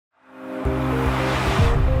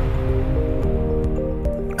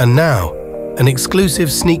And now, an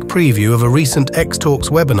exclusive sneak preview of a recent X-Talks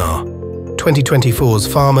webinar, 2024's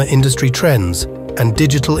Pharma Industry Trends and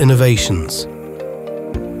Digital Innovations.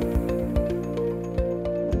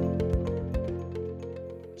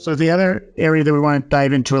 So the other area that we want to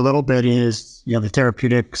dive into a little bit is, the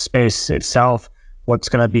therapeutic space itself, what's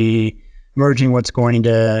going to be emerging, what's going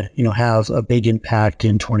to, have a big impact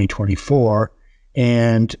in 2024.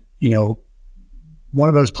 And, one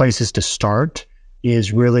of those places to start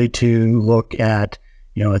is really to look at,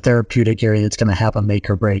 a therapeutic area that's going to have a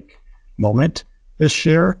make or break moment this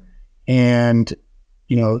year. And,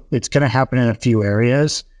 it's going to happen in a few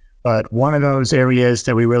areas. But one of those areas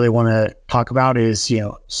that we really want to talk about is,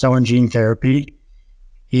 cell and gene therapy.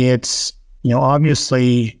 It's,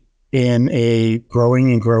 obviously in a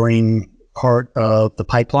growing part of the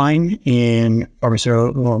pipeline in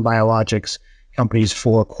pharmaceutical and biologics companies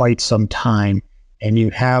for quite some time. And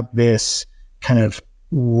you have this kind of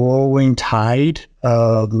rolling tide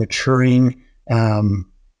of maturing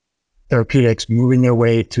therapeutics moving their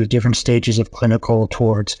way through different stages of clinical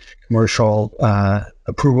towards commercial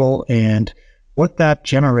approval. And what that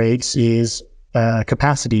generates is a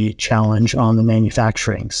capacity challenge on the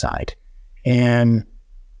manufacturing side. And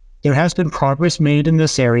there has been progress made in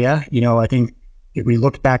this area. I think if we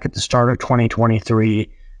look back at the start of 2023,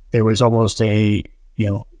 there was almost a,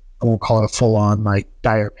 I won't call it a full-on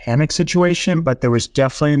dire panic situation, but there was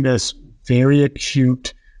definitely this very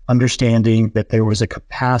acute understanding that there was a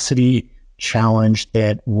capacity challenge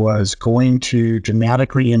that was going to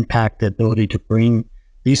dramatically impact the ability to bring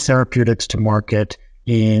these therapeutics to market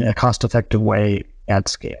in a cost-effective way at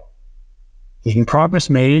scale. Making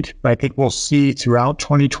progress made, but I think we'll see throughout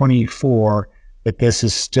 2024 that this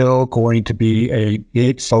is still going to be a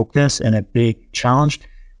big focus and a big challenge.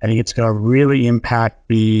 I think it's going to really impact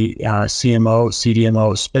the CMO,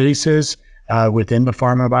 CDMO spaces within the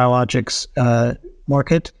pharma biologics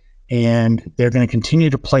market. And they're going to continue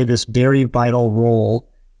to play this very vital role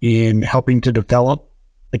in helping to develop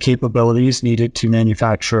the capabilities needed to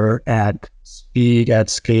manufacture at speed, at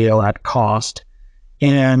scale, at cost,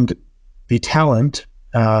 and the talent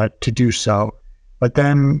to do so. But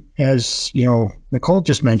then, as Nicole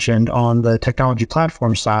just mentioned, on the technology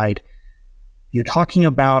platform side, you're talking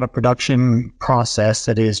about a production process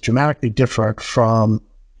that is dramatically different from,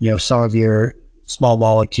 some of your small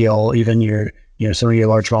molecule, even your, some of your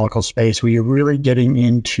large molecule space, where you're really getting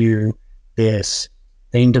into this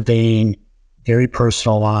vein-to-vein, very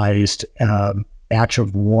personalized batch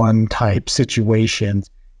of one type situations,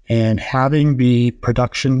 and having the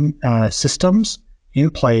production systems in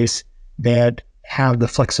place that have the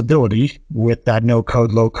flexibility with that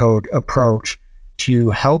no-code, low-code approach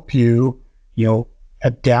to help you,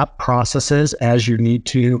 adapt processes as you need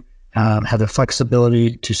to, have the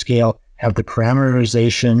flexibility to scale, have the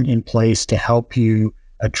parameterization in place to help you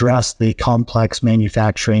address the complex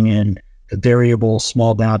manufacturing and the variable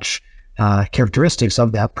small batch characteristics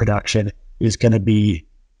of that production is going to be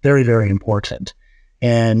very, very important.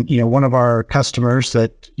 And, one of our customers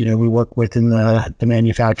that, we work with in the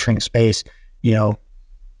manufacturing space,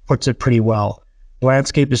 puts it pretty well. The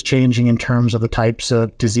landscape is changing in terms of the types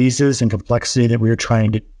of diseases and complexity that we're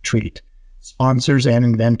trying to treat. Sponsors and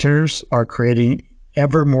inventors are creating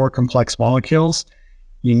ever more complex molecules.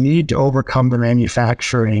 You need to overcome the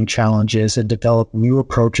manufacturing challenges and develop new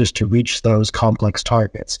approaches to reach those complex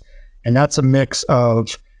targets. And that's a mix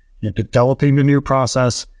of developing the new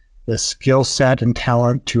process, the skill set and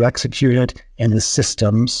talent to execute it, and the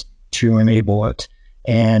systems to enable it.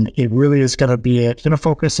 And it really is going to be, it's going to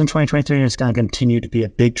focus in 2023, and it's going to continue to be a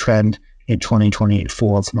big trend in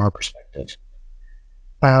 2024 from our perspective.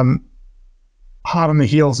 Hot on the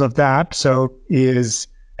heels of that, so is,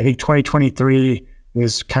 I think 2023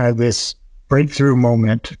 was kind of this breakthrough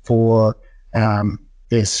moment for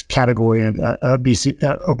this category of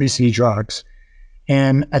obesity drugs.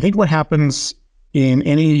 And I think what happens in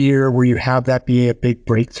any year where you have that be a big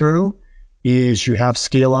breakthrough is you have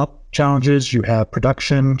scale-up challenges, you have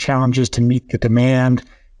production challenges to meet the demand,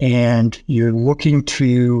 and you're looking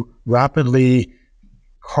to rapidly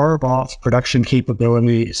carve off production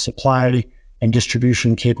capability, supply and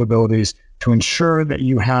distribution capabilities to ensure that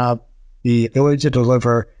you have the ability to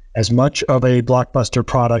deliver as much of a blockbuster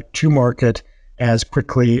product to market as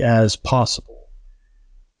quickly as possible.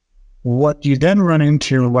 What you then run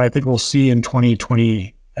into, what I think we'll see in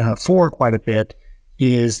 2024 quite a bit,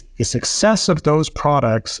 is the success of those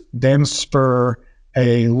products then spur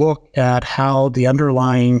a look at how the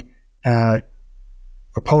underlying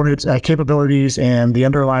proponents, capabilities and the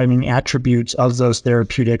underlying attributes of those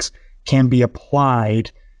therapeutics can be applied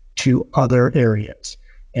to other areas.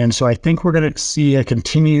 And so I think we're going to see a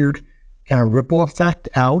continued kind of ripple effect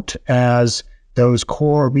out as those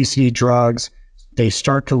core obesity drugs, they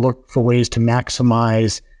start to look for ways to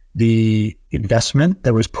maximize the investment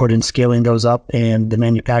that was put in scaling those up and the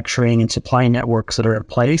manufacturing and supply networks that are in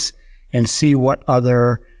place, and see what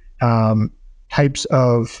other types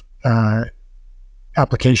of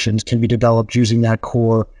applications can be developed using that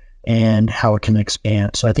core and how it can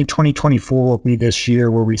expand. So I think 2024 will be this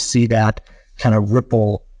year where we see that kind of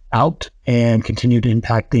ripple out and continue to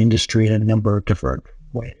impact the industry in a number of different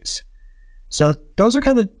ways. So those are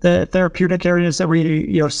kind of the therapeutic areas that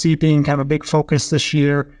we see being kind of a big focus this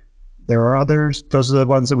year. There are others. Those are the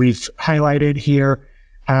ones that we've highlighted here.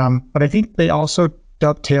 But I think they also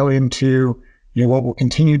dovetail into what will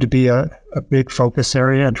continue to be a big focus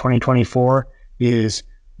area in 2024 is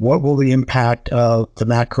what will the impact of the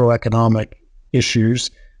macroeconomic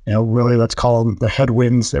issues, really let's call them the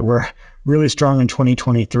headwinds that were really strong in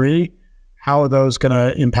 2023. How are those going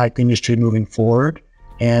to impact the industry moving forward?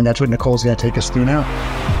 And that's what Nicole's going to take us through now.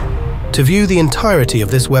 To view the entirety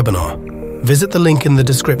of this webinar, visit the link in the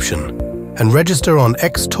description and register on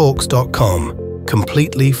xtalks.com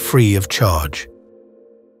completely free of charge.